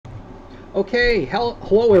Okay,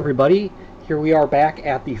 hello everybody. Here we are back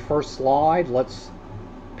at the first slide. Let's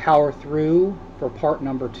power through for part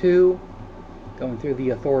number 2, going through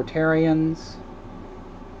the authoritarians.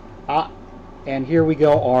 And here we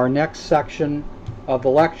go, our next section of the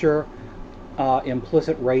lecture,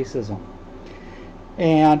 implicit racism.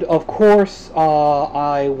 And of course,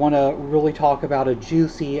 I want to really talk about a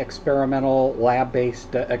juicy experimental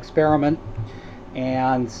lab-based experiment.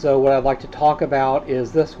 And so what I'd like to talk about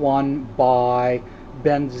is this one by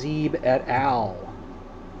Benzeeb et al.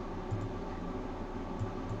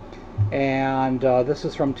 And this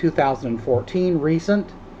is from 2014,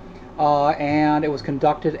 recent, and it was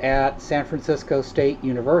conducted at San Francisco State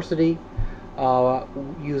University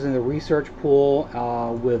using the research pool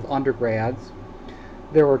with undergrads.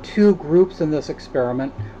 There were 2 groups in this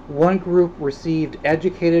experiment. One group received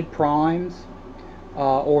educated primes,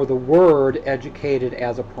 or the word educated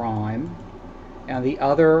as a prime, and the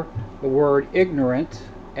other the word ignorant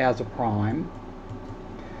as a prime.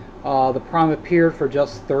 The prime appeared for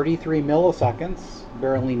just 33 milliseconds,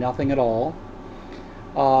 barely nothing at all.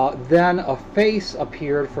 Then a face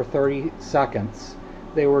appeared for 30 seconds.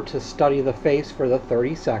 They were to study the face for the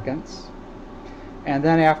 30 seconds. And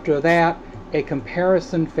then after that, a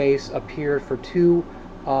comparison face appeared for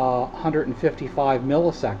 255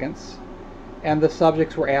 milliseconds. And the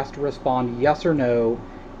subjects were asked to respond yes or no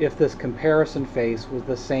if this comparison face was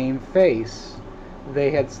the same face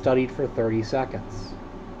they had studied for 30 seconds.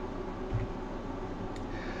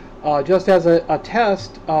 Just as a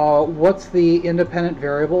test, what's the independent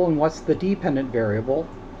variable and what's the dependent variable?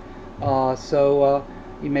 So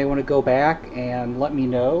you may want to go back and let me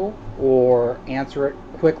know, or answer it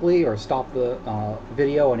quickly, or stop the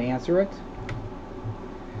video and answer it.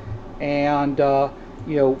 And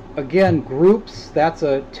you know, again, groups, that's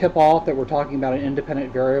a tip-off that we're talking about an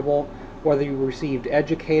independent variable, whether you received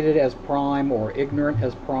educated as prime or ignorant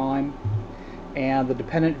as prime. And the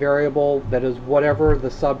dependent variable, that is whatever the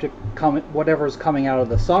subject whatever is coming out of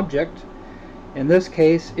the subject. In this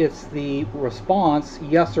case, it's the response,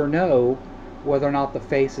 yes or no, whether or not the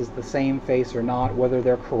face is the same face or not, whether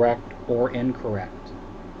they're correct or incorrect.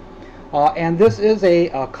 And this is a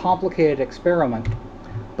complicated experiment,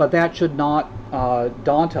 but that should not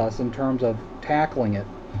daunt us in terms of tackling it.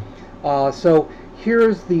 So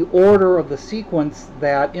here's the order of the sequence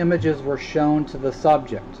that images were shown to the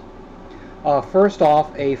subject. First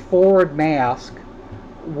off, a forward mask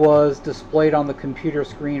was displayed on the computer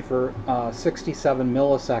screen for 67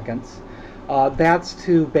 milliseconds. That's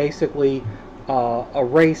to basically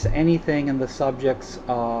erase anything in the subject's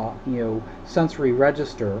sensory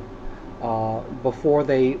register before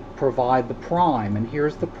they provide the prime. And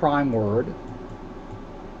here's the prime word.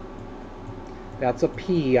 That's a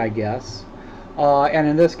P, I guess. And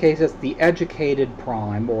in this case, it's the educated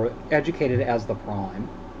prime, or educated as the prime,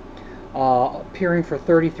 appearing for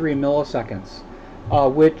 33 milliseconds,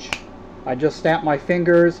 which I just snapped my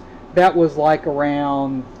fingers. That was like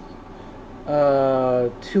around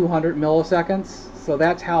 200 milliseconds. So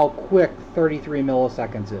that's how quick 33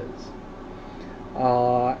 milliseconds is.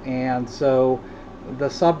 And so the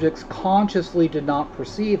subjects consciously did not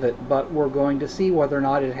perceive it, but we're going to see whether or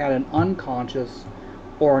not it had an unconscious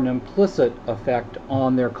or an implicit effect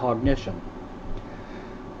on their cognition.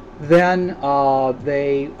 Then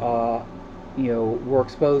they were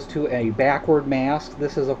exposed to a backward mask.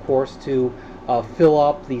 This is, of course, to fill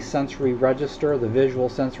up the sensory register, the visual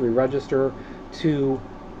sensory register, to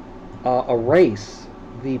erase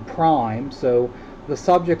the prime. So the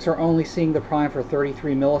subjects are only seeing the prime for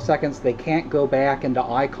 33 milliseconds. They can't go back into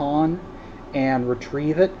icon and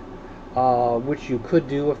retrieve it, which you could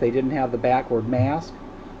do if they didn't have the backward mask.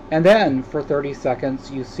 And then for 30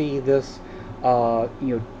 seconds you see this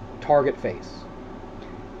target face,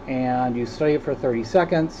 and you study it for 30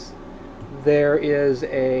 seconds. There is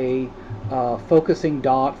a focusing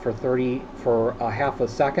dot for a half a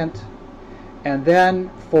second, and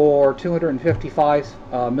then for 255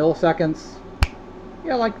 milliseconds,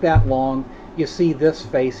 like that long, you see this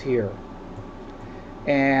face here.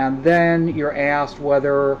 And then you're asked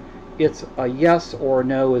whether it's a yes or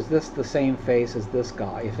no. Is this the same face as this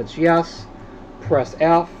guy? If it's yes, press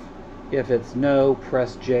F. If it's no,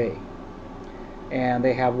 press J. And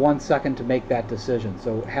they have 1 second to make that decision,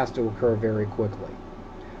 so it has to occur very quickly.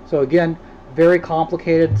 So again, very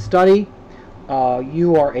complicated study.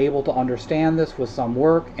 You are able to understand this with some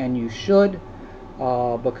work, and you should,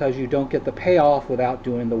 because you don't get the payoff without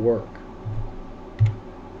doing the work.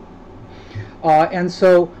 And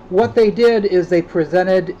so what they did is they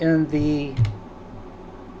presented in the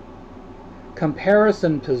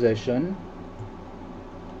comparison position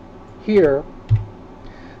here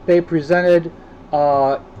They presented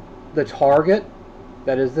the target,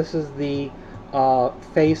 that is, this is the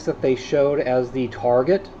face that they showed as the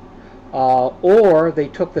target, or they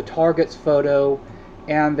took the target's photo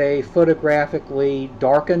and they photographically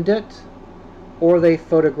darkened it, or they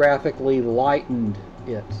photographically lightened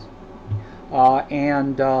it.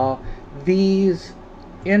 These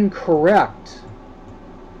incorrect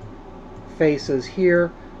faces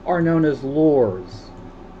here are known as lures.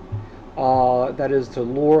 That is, to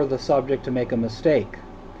lure the subject to make a mistake.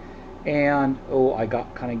 And, oh, I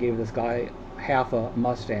kind of gave this guy half a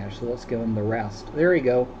mustache, so let's give him the rest. There you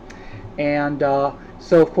go. And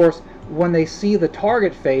so, of course, when they see the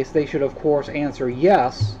target face, they should, of course, answer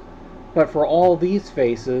yes. But for all these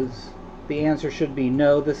faces, the answer should be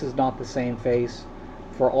no, this is not the same face.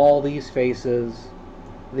 For all these faces,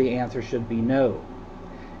 the answer should be no.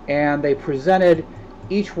 And they presented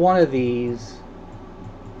each one of these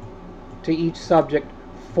to each subject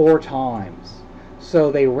 4 times.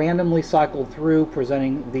 So they randomly cycled through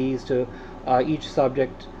presenting these to each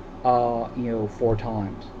subject 4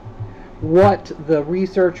 times. What the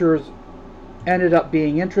researchers ended up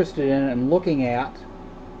being interested in and looking at,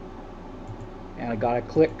 and I gotta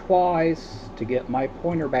click twice to get my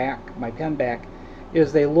pointer back, my pen back,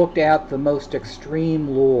 is they looked at the most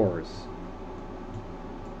extreme lures.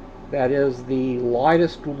 That is, the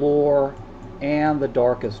lightest lure and the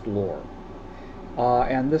darkest lure.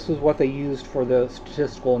 And this is what they used for the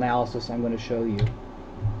statistical analysis I'm going to show you.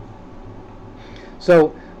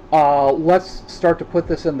 So let's start to put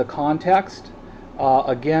this in the context.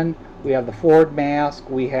 Again, we have the forward mask,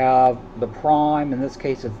 we have the prime, in this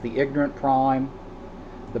case it's the ignorant prime,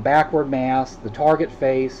 the backward mask, the target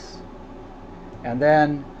face, and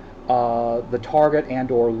then the target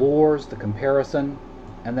and or lures, the comparison,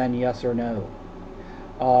 and then yes or no.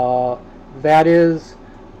 That is,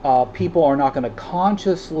 people are not going to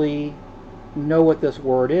consciously know what this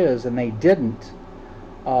word is, and they didn't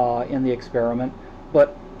in the experiment,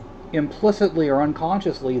 but implicitly or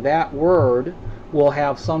unconsciously that word will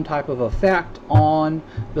have some type of effect on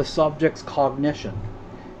the subject's cognition.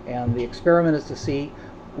 And the experiment is to see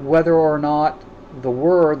whether or not the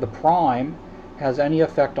word, the prime, has any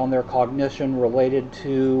effect on their cognition related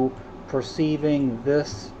to perceiving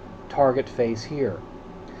this target face here.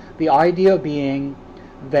 The idea being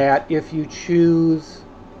that if you choose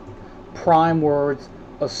prime words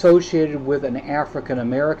associated with an African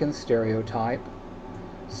American stereotype,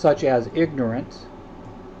 such as ignorant,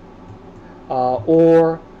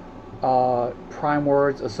 or prime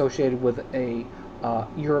words associated with a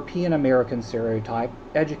European American stereotype,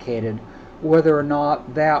 educated, whether or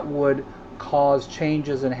not that would cause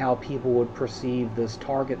changes in how people would perceive this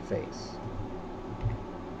target face.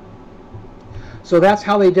 So that's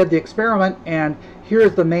how they did the experiment, and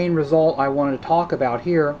here's the main result I wanted to talk about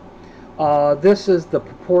here. This is the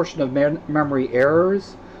proportion of memory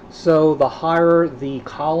errors. So the higher the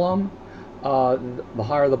column, the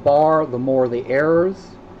higher the bar, the more the errors.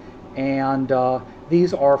 And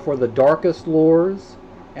these are for the darkest lures,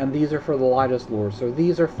 and these are for the lightest lures. So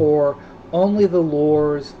these are for only the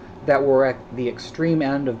lures that were at the extreme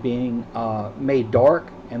end of being made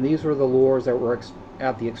dark, and these were the lures that were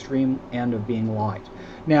at the extreme end of being light.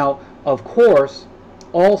 Now, of course,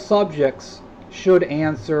 all subjects should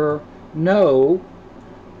answer no.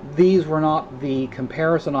 These were not the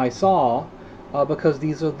comparison I saw, because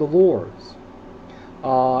these are the lures.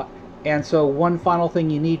 And so one final thing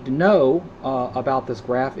you need to know about this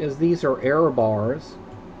graph is these are error bars,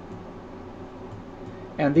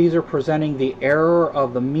 and these are presenting the error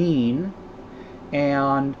of the mean.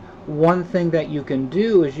 And one thing that you can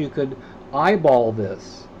do is you could eyeball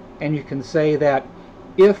this, and you can say that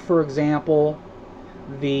if, for example,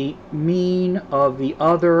 the mean of the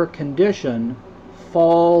other condition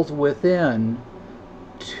falls within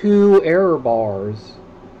 2 error bars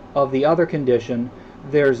of the other condition,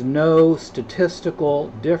 there's no statistical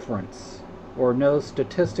difference, or no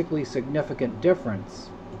statistically significant difference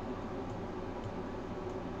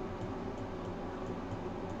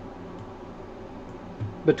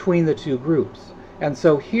between the 2 groups. And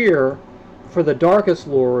so here, for the darkest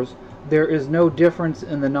lures, there is no difference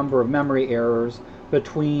in the number of memory errors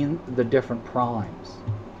between the different primes.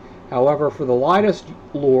 However, for the lightest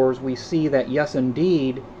lures, we see that yes,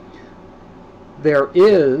 indeed, there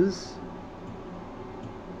is.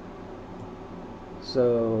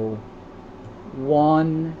 So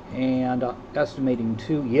 1 and estimating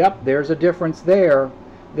 2, yep, there's a difference there.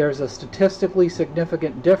 There's a statistically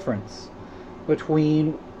significant difference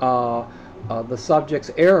between the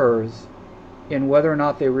subject's errors in whether or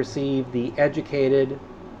not they receive the educated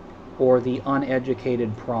or the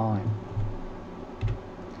uneducated prime.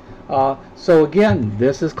 So again,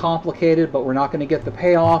 this is complicated, but we're not going to get the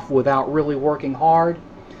payoff without really working hard.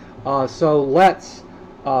 So let's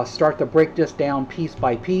start to break this down piece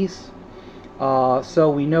by piece.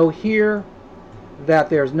 So we know here that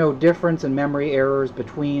there's no difference in memory errors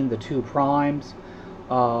between the two primes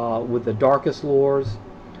with the darkest Lors.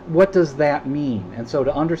 What does that mean? And so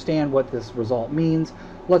to understand what this result means,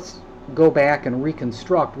 let's go back and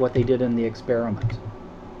reconstruct what they did in the experiment.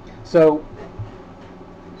 So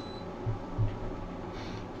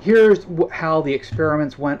here's how the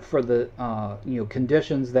experiments went for the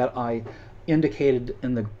conditions that I indicated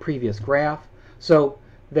in the previous graph. So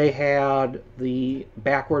they had the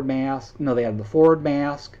backward mask, no, they had the forward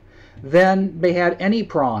mask. Then they had any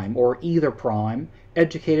prime or either prime,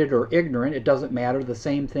 educated or ignorant, it doesn't matter, the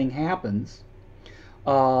same thing happens.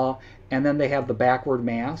 And then they have the backward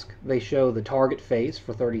mask. They show the target face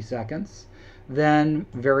for 30 seconds. Then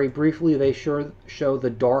very briefly they show the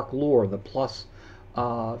dark Lor, the plus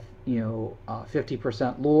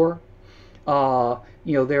 50% Lor.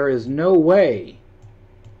 There is no way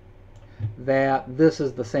that this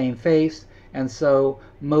is the same face, and so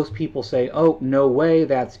most people say, oh, no way,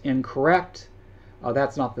 that's incorrect,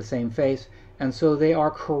 that's not the same face, and so they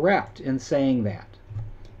are correct in saying that.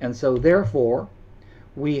 And so therefore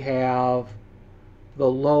we have the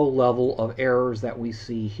low level of errors that we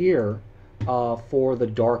see here for the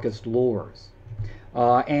darkest Lors.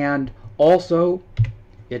 And also,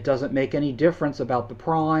 it doesn't make any difference about the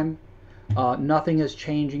prime. Nothing is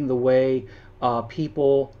changing the way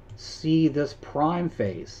people see this prime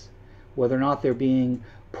face, whether or not they're being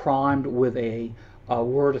primed with a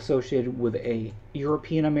word associated with a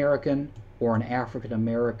European American or an African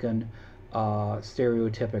American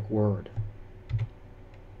stereotypic word.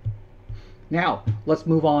 Now, let's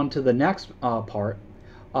move on to the next part,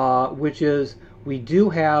 which is we do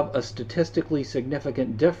have a statistically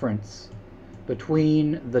significant difference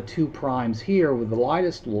between the two primes here with the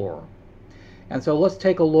lightest Lor. And so let's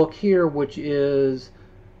take a look here, which is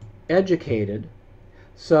educated.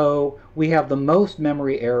 So we have the most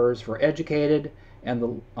memory errors for educated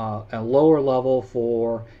and a lower level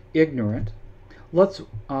for ignorant. Let's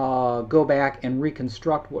go back and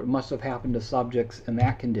reconstruct what must have happened to subjects in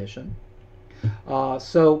that condition.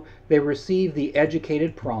 So they receive the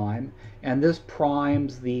educated prime, and this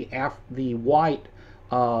primes the white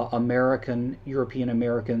American, European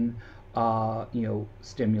American,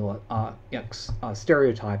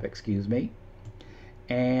 stereotype, excuse me.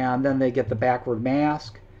 And then they get the backward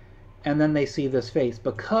mask, and then they see this face.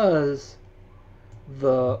 Because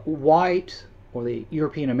the white or the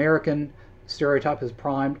European American stereotype is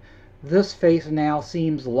primed, this face now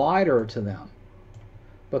seems lighter to them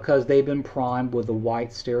because they've been primed with the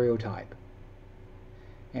white stereotype.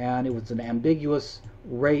 And it was an ambiguous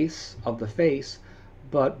race of the face,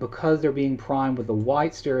 but because they're being primed with the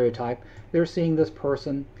white stereotype, they're seeing this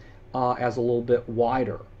person as a little bit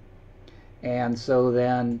wider. And so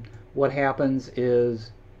then what happens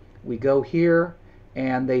is we go here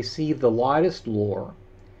and they see the lightest Lor,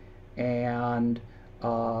 and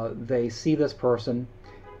they see this person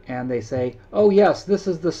and they say, oh yes, this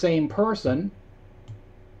is the same person,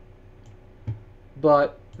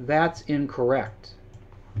 but that's incorrect.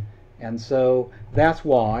 And so that's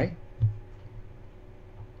why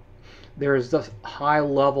there is this high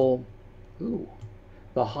level,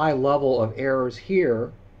 the high level of errors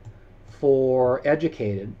here for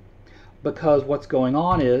educated, because what's going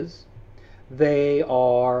on is they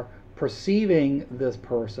are perceiving this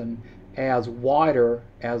person as wider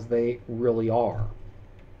as they really are.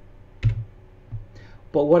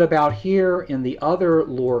 But what about here in the other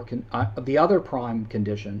the other prime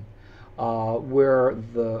condition, where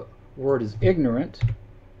the word is ignorant,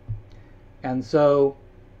 and so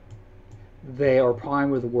they are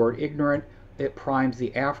primed with the word ignorant, it primes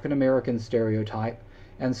the African American stereotype,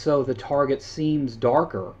 and so the target seems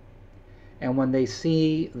darker. And when they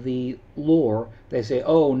see the Lor, they say,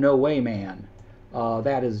 oh, no way, man.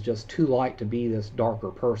 That is just too light to be this darker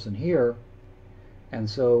person here. And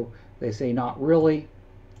so they say, not really,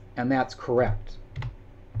 and that's correct.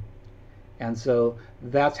 And so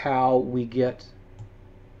that's how we get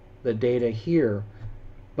the data here.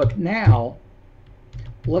 But now,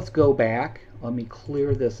 let's go back. Let me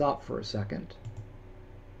clear this up for a second.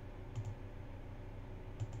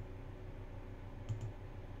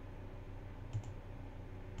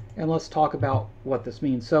 And let's talk about what this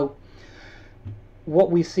means. So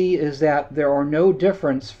what we see is that there are no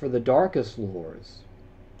difference for the darkest Lors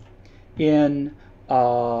in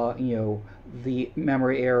the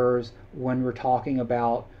memory errors when we're talking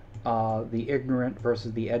about the ignorant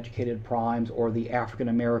versus the educated primes, or the African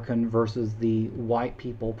American versus the white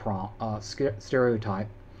people stereotype.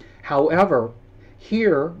 However,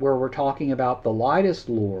 here, where we're talking about the lightest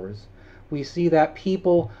lures, we see that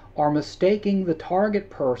people are mistaking the target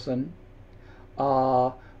person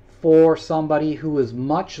for somebody who is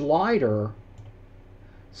much lighter,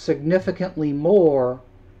 significantly more,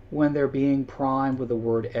 when they're being primed with the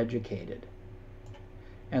word educated.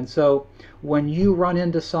 And so when you run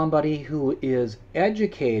into somebody who is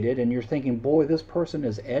educated and you're thinking, boy, this person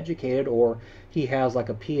is educated, or he has like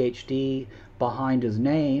a PhD behind his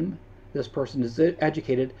name, this person is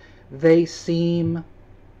educated, they seem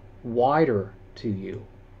wider to you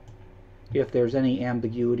if there's any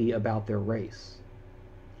ambiguity about their race.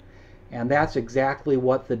 And that's exactly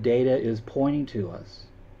what the data is pointing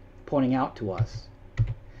out to us.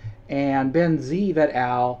 And Ben-Zeev et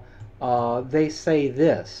al., they say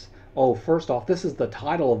this. Oh, first off, this is the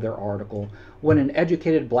title of their article: When an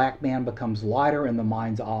Educated Black Man Becomes Lighter in the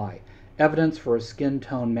Mind's Eye, Evidence for a Skin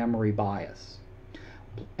Tone Memory Bias.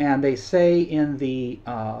 And they say in the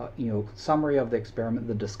summary of the experiment,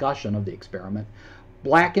 the discussion of the experiment,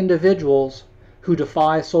 black individuals who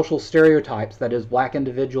defy social stereotypes, that is, black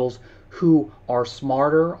individuals who are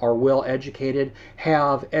smarter, are well educated,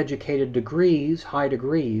 have educated degrees, high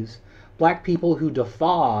degrees, black people who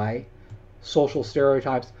defy social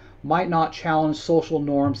stereotypes might not challenge social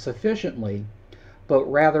norms sufficiently, but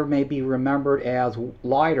rather may be remembered as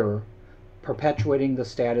lighter, perpetuating the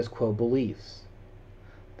status quo beliefs.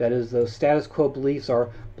 That is, those status quo beliefs are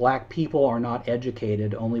black people are not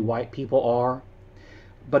educated, only white people are.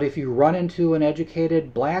 But if you run into an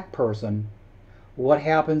educated black person, what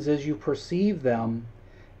happens is you perceive them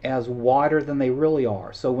as wider than they really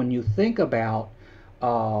are. So when you think about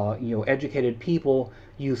educated people,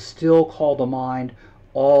 you still call to mind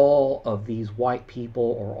all of these white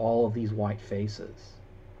people or all of these white faces.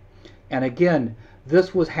 And again,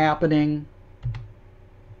 this was happening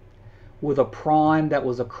with a prime that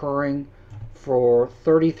was occurring for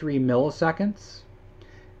 33 milliseconds,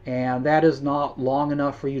 and that is not long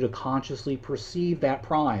enough for you to consciously perceive that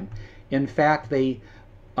prime. In fact, they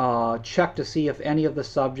checked to see if any of the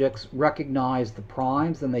subjects recognized the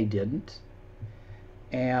primes, and they didn't.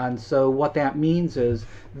 And so what that means is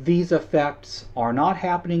these effects are not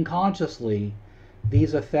happening consciously.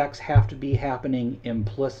 These effects have to be happening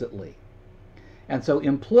implicitly. And so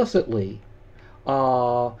implicitly,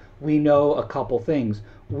 we know a couple things.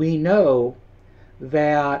 We know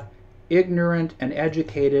that ignorant and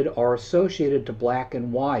educated are associated to black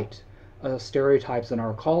and white stereotypes in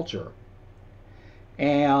our culture.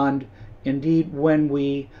 And indeed, when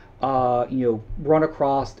we run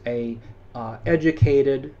across a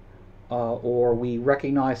educated or we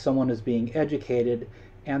recognize someone as being educated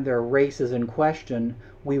and their race is in question,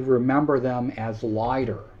 we remember them as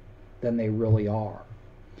lighter than they really are.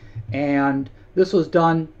 And this was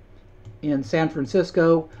done in San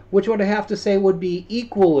Francisco, which would have to say would be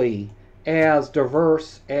equally as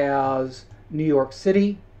diverse as New York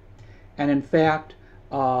City. And in fact,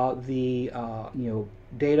 the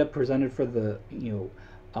data presented for the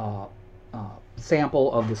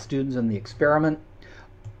sample of the students in the experiment,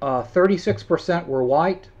 36% were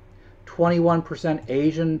white, 21%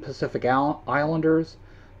 Asian Pacific Islanders,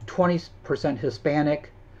 20%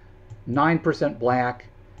 Hispanic, 9% black,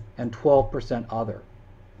 and 12% other.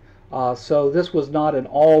 So this was not an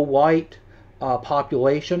all-white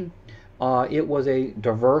population. It was a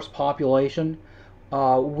diverse population,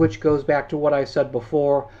 which goes back to what I said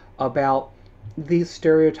before about these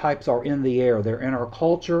stereotypes are in the air. They're in our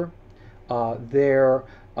culture. They're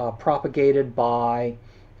propagated by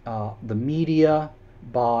the media,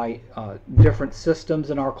 by different systems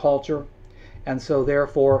in our culture. And so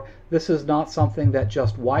therefore, this is not something that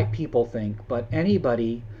just white people think, but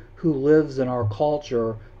anybody who lives in our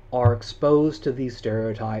culture are exposed to these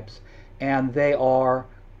stereotypes, and they are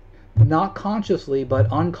not consciously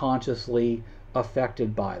but unconsciously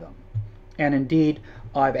affected by them. And indeed,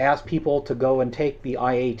 I've asked people to go and take the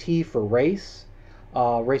IAT for race,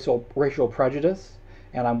 racial prejudice,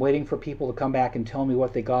 and I'm waiting for people to come back and tell me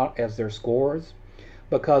what they got as their scores,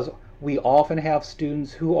 because we often have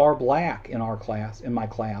students who are black in our class, in my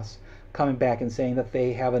class, coming back and saying that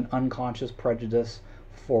they have an unconscious prejudice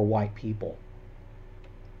for white people.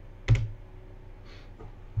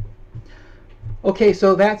 Okay,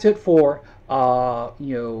 so that's it for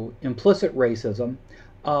implicit racism.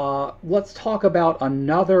 Let's talk about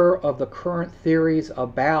another of the current theories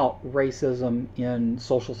about racism in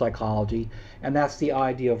social psychology, and that's the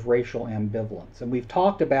idea of racial ambivalence. And we've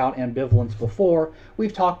talked about ambivalence before.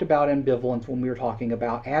 We've talked about ambivalence when we were talking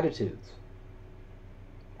about attitudes.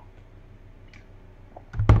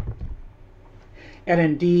 And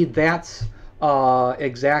indeed, that's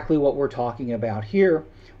exactly what we're talking about here.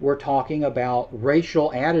 We're talking about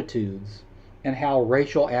racial attitudes and how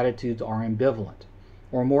racial attitudes are ambivalent.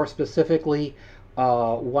 Or more specifically,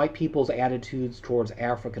 white people's attitudes towards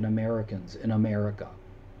African Americans in America.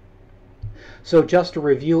 So just to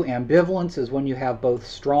review, ambivalence is when you have both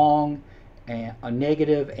strong and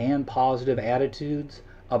negative and positive attitudes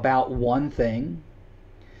about one thing.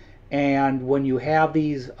 And when you have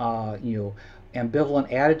these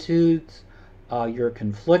ambivalent attitudes, you're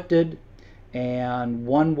conflicted, and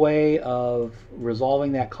one way of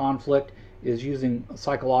resolving that conflict is using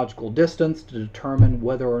psychological distance to determine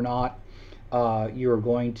whether or not you're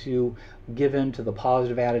going to give in to the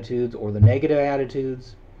positive attitudes or the negative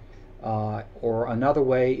attitudes. Or another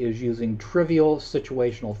way is using trivial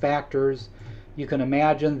situational factors. You can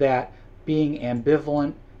imagine that being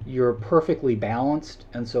ambivalent, you're perfectly balanced,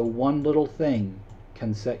 and so one little thing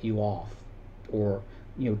can set you off, or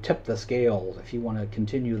tip the scales if you want to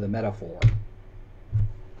continue the metaphor.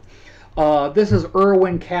 This is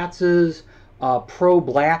Irwin Katz's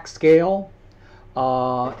pro-black scale,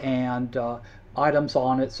 and items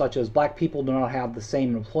on it such as black people do not have the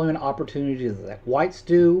same employment opportunities that whites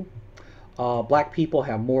do. Black people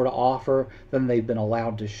have more to offer than they've been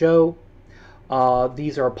allowed to show.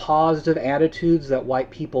 These are positive attitudes that white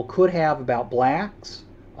people could have about black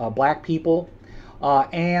people,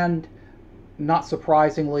 and not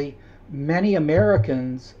surprisingly, many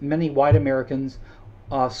white Americans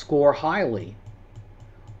score highly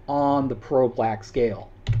on the pro-black scale.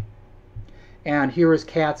 And here is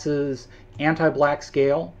Katz's anti-black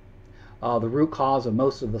scale. The root cause of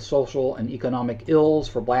most of the social and economic ills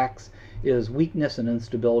for blacks is weakness and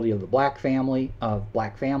instability of the black families.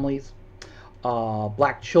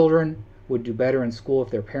 Black children would do better in school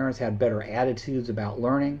if their parents had better attitudes about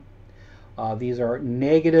learning. These are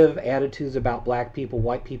negative attitudes about black people,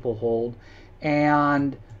 white people hold.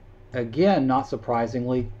 And again, not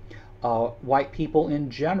surprisingly, white people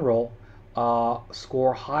in general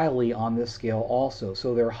score highly on this scale also.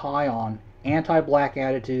 So they're high on anti-black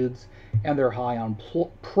attitudes, and they're high on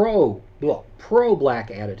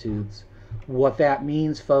pro-black attitudes. What that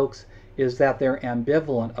means, folks, is that they're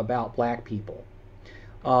ambivalent about black people.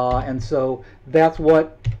 And so that's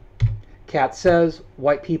what Katz says.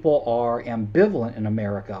 White people are ambivalent in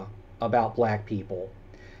America about black people.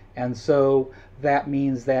 And so that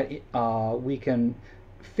means that we can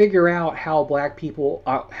figure out how white people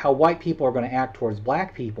are going to act towards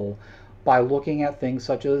black people by looking at things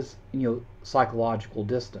such as psychological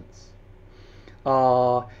distance.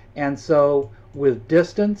 And so with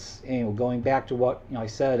distance, and going back to what I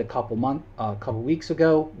said a couple weeks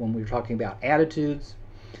ago when we were talking about attitudes,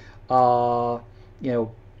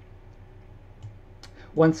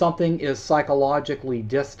 when something is psychologically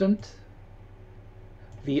distant,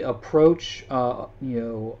 the approach, approval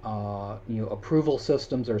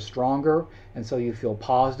systems are stronger, and so you feel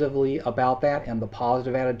positively about that, and the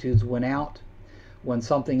positive attitudes win out. When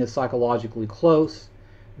something is psychologically close,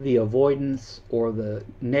 the avoidance or the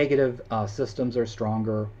negative systems are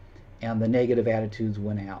stronger, and the negative attitudes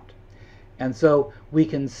win out. And so we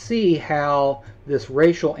can see how this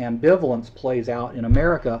racial ambivalence plays out in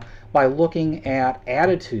America by looking at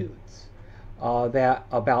attitudes that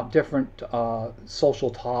about different social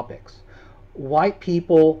topics. White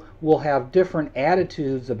people will have different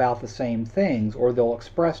attitudes about the same things, or they'll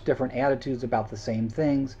express different attitudes about the same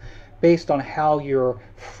things based on how you're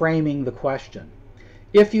framing the question.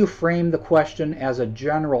 If you frame the question as a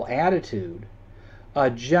general attitude or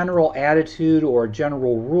a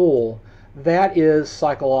general rule, that is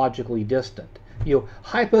psychologically distant.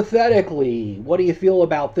 Hypothetically, what do you feel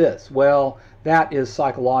about this? Well, that is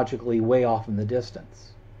psychologically way off in the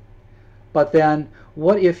distance. But then,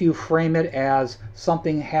 what if you frame it as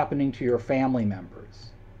something happening to your family members?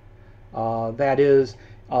 That is,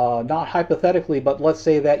 not hypothetically, but let's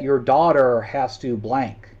say that your daughter has to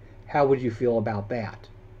blank. How would you feel about that?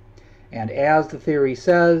 And as the theory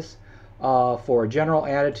says, for a general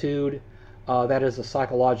attitude, that is a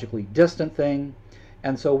psychologically distant thing.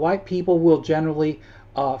 And so white people will generally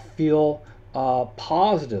feel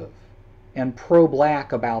positive and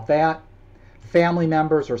pro-black about that. Family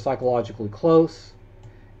members are psychologically close,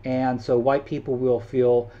 and so white people will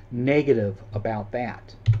feel negative about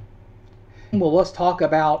that. Well, let's talk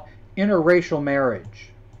about interracial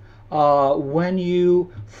marriage. When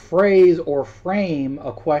you phrase or frame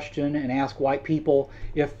a question and ask white people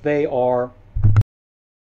if they are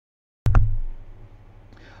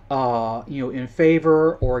in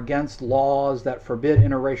favor or against laws that forbid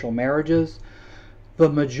interracial marriages, the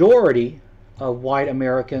majority of white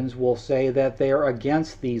Americans will say that they are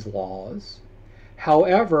against these laws.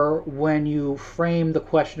 However, when you frame the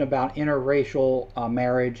question about interracial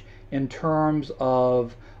marriage in terms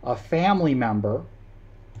of a family member,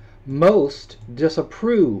 most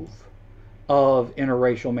disapprove of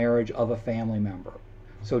interracial marriage of a family member.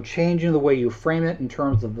 So changing the way you frame it in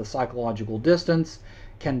terms of the psychological distance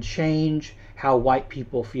can change how white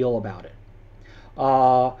people feel about it.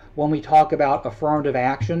 When we talk about affirmative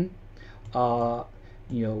action, 35%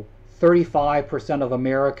 of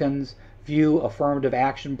Americans view affirmative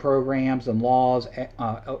action programs and laws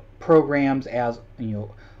programs as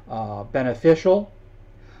beneficial.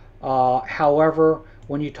 However,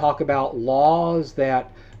 when you talk about laws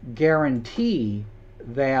that guarantee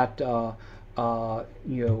that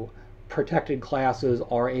protected classes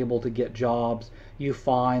are able to get jobs, you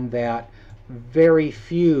find that very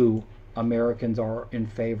few Americans are in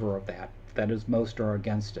favor of that. That is, most are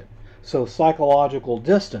against it. So psychological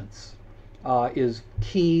distance is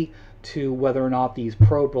key to whether or not these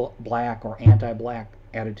pro-black or anti-black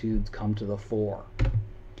attitudes come to the fore.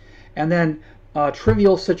 And then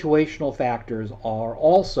trivial situational factors are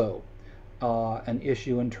also an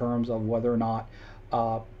issue in terms of whether or not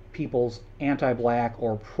people's anti-black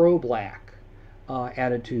or pro-black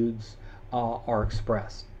attitudes are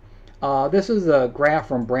expressed. This is a graph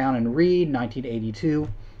from Brown and Reed, 1982.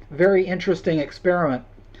 Very interesting experiment.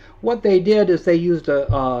 What they did is they used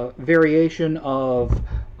a variation of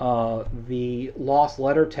the lost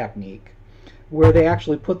letter technique, where they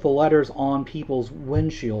actually put the letters on people's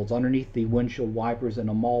windshields, underneath the windshield wipers in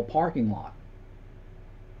a mall parking lot.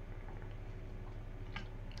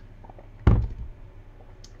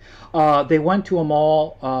 They went to a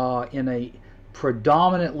mall in a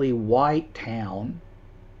predominantly white town,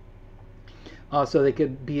 so they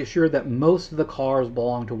could be assured that most of the cars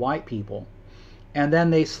belonged to white people. And then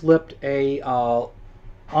they slipped a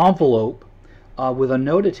envelope with a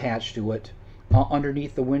note attached to it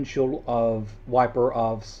underneath the windshield wiper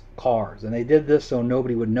of cars. And they did this so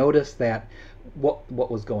nobody would notice that what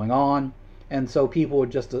was going on, and so people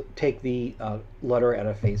would just take the letter at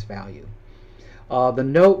a face value. The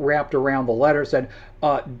note wrapped around the letter said,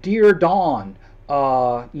 "Dear Dawn,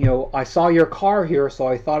 I saw your car here, so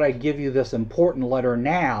I thought I'd give you this important letter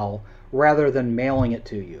now rather than mailing it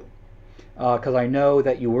to you, because I know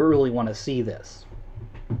that you really want to see this.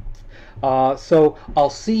 So I'll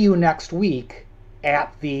see you next week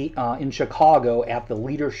at in Chicago at the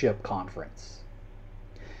leadership conference."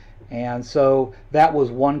 And so that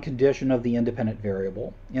was one condition of the independent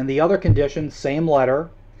variable. And the other condition, same letter,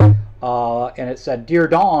 and it said, "Dear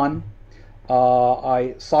Dawn,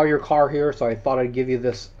 I saw your car here, so I thought I'd give you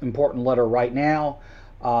this important letter right now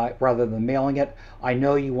rather than mailing it. I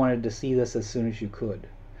know you wanted to see this as soon as you could.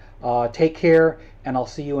 Take care, and I'll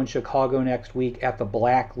see you in Chicago next week at the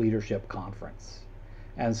Black Leadership Conference."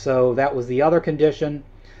 And so that was the other condition.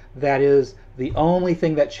 That is, the only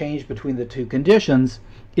thing that changed between the two conditions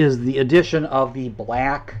is the addition of the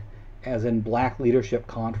black, as in Black Leadership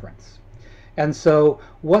Conference. And so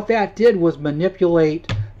what that did was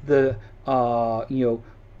manipulate the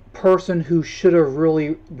person who should have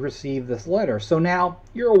really received this letter. So now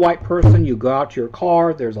you're a white person, you go out to your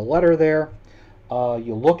car, there's a letter there,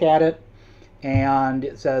 you look at it, and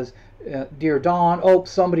it says, "Dear Dawn," oh,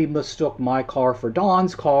 somebody mistook my car for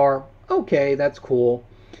Dawn's car. Okay, that's cool.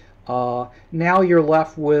 Now you're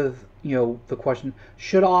left with the question,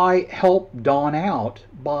 should I help Dawn out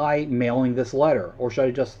by mailing this letter, or should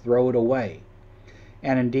I just throw it away?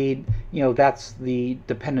 And indeed, that's the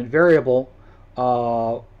dependent variable,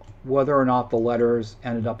 whether or not the letters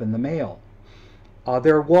ended up in the mail.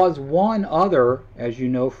 There was one other, as you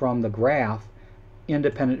know from the graph,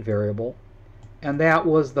 independent variable, and that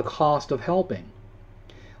was the cost of helping.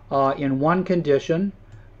 In one condition,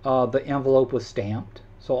 the envelope was stamped,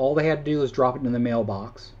 so all they had to do was drop it in the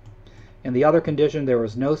mailbox. In the other condition, there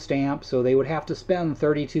was no stamp, so they would have to spend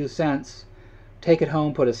 32 cents, take it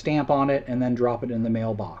home, put a stamp on it, and then drop it in the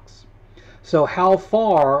mailbox. So how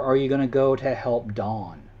far are you going to go to help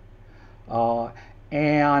Dawn?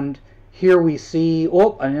 And here we see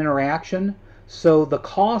an interaction. So the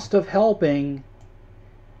cost of helping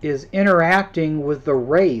is interacting with the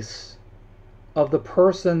race of the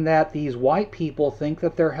person that these white people think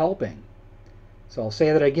that they're helping. So I'll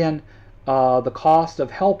say that again. The cost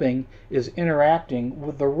of helping is interacting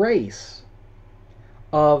with the race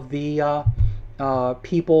of the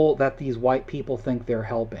people that these white people think they're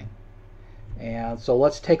helping. And so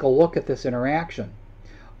let's take a look at this interaction.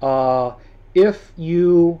 If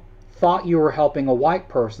you thought you were helping a white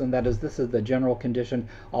person, that is, this is the general condition,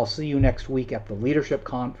 "I'll see you next week at the leadership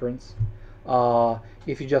conference."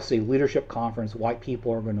 If you just say leadership conference, white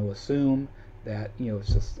people are going to assume that, you know,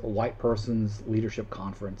 it's just a white person's leadership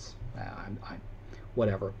conference,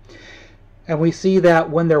 whatever. And we see that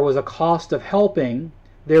when there was a cost of helping,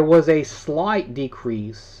 there was a slight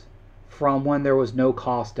decrease from when there was no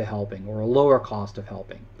cost to helping, or a lower cost of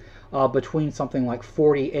helping, between something like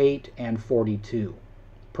 48 and 42%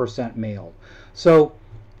 male. So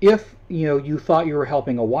if, you know, you thought you were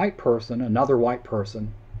helping a white person, another white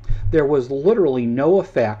person, there was literally no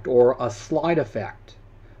effect or a slight effect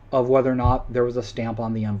of whether or not there was a stamp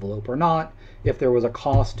on the envelope or not, if there was a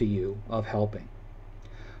cost to you of helping.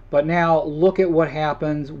 But now look at what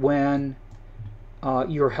happens when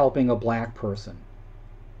you're helping a black person.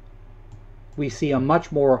 We see a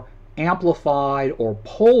much more amplified or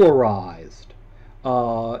polarized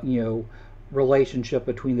relationship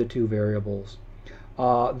between the two variables.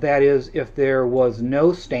 That is, if there was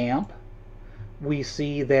no stamp, we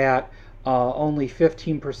see that only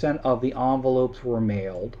 15% of the envelopes were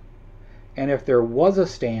mailed, and if there was a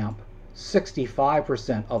stamp,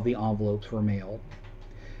 65% of the envelopes were mailed.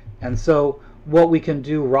 And so what we can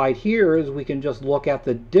do right here is we can just look at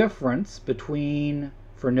the difference between,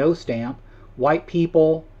 for no stamp, white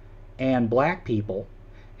people and black people,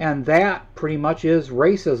 and that pretty much is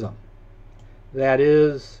racism. That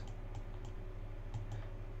is,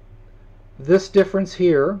 this difference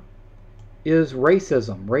here is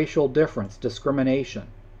racism, racial difference, discrimination.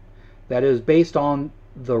 That is, based on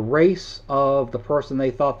the race of the person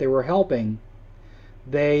they thought they were helping,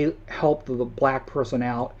 they helped the black person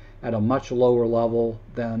out at a much lower level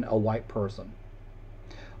than a white person.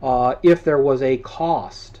 If there was a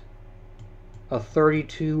cost, a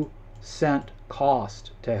 32-cent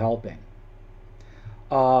cost to helping.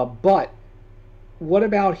 But what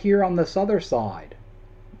about here on this other side?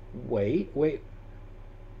 Wait.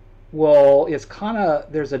 Well, it's kind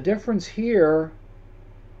of, there's a difference here.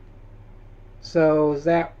 So is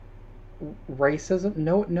that racism?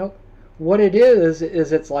 No. What it is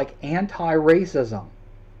it's like anti-racism.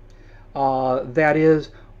 That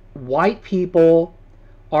is, white people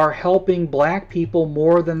are helping black people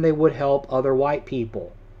more than they would help other white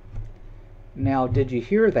people. Now, did you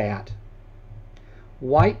hear that?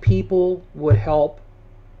 White people would help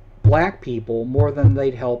black people more than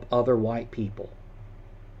they'd help other white people.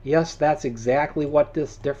 Yes, that's exactly what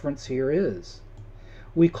this difference here is.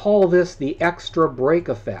 We call this the extra break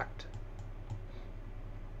effect.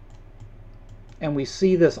 And we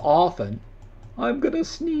see this often. I'm going to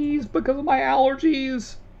sneeze because of my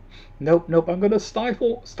allergies. Nope, I'm going to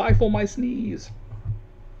stifle my sneeze.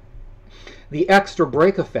 The extra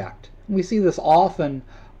break effect. We see this often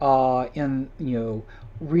in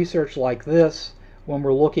research like this when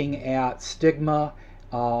we're looking at stigma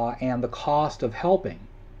and the cost of helping.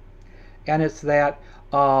 And it's that,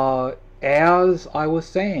 as I was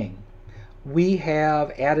saying, we have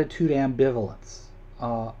attitude ambivalence.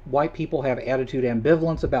 White people have attitude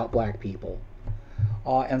ambivalence about black people.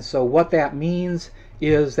 And so what that means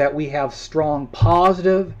is that we have strong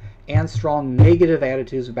positive and strong negative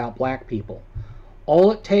attitudes about black people.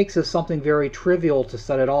 All it takes is something very trivial to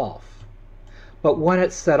set it off. But when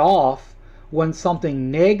it's set off, when something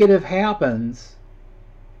negative happens,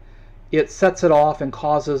 it sets it off and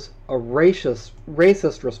causes a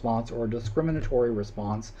racist response or a discriminatory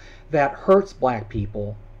response that hurts black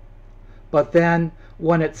people. But then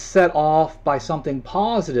when it's set off by something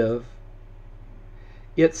positive,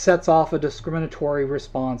 it sets off a discriminatory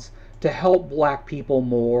response to help black people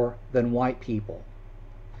more than white people.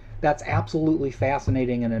 That's absolutely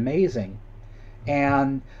fascinating and amazing.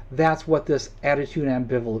 And that's what this attitude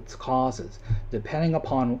ambivalence causes. Depending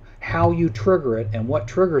upon how you trigger it and what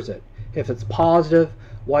triggers it. If it's positive,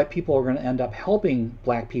 white people are going to end up helping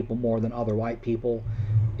black people more than other white people.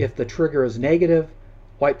 If the trigger is negative,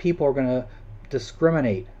 white people are going to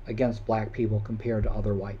discriminate against black people compared to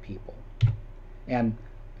other white people. And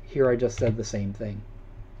here I just said the same thing.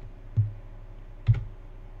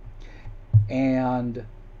 And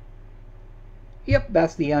yep,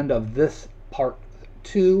 that's the end of this part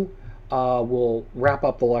 2. We'll wrap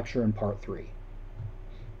up the lecture in part 3.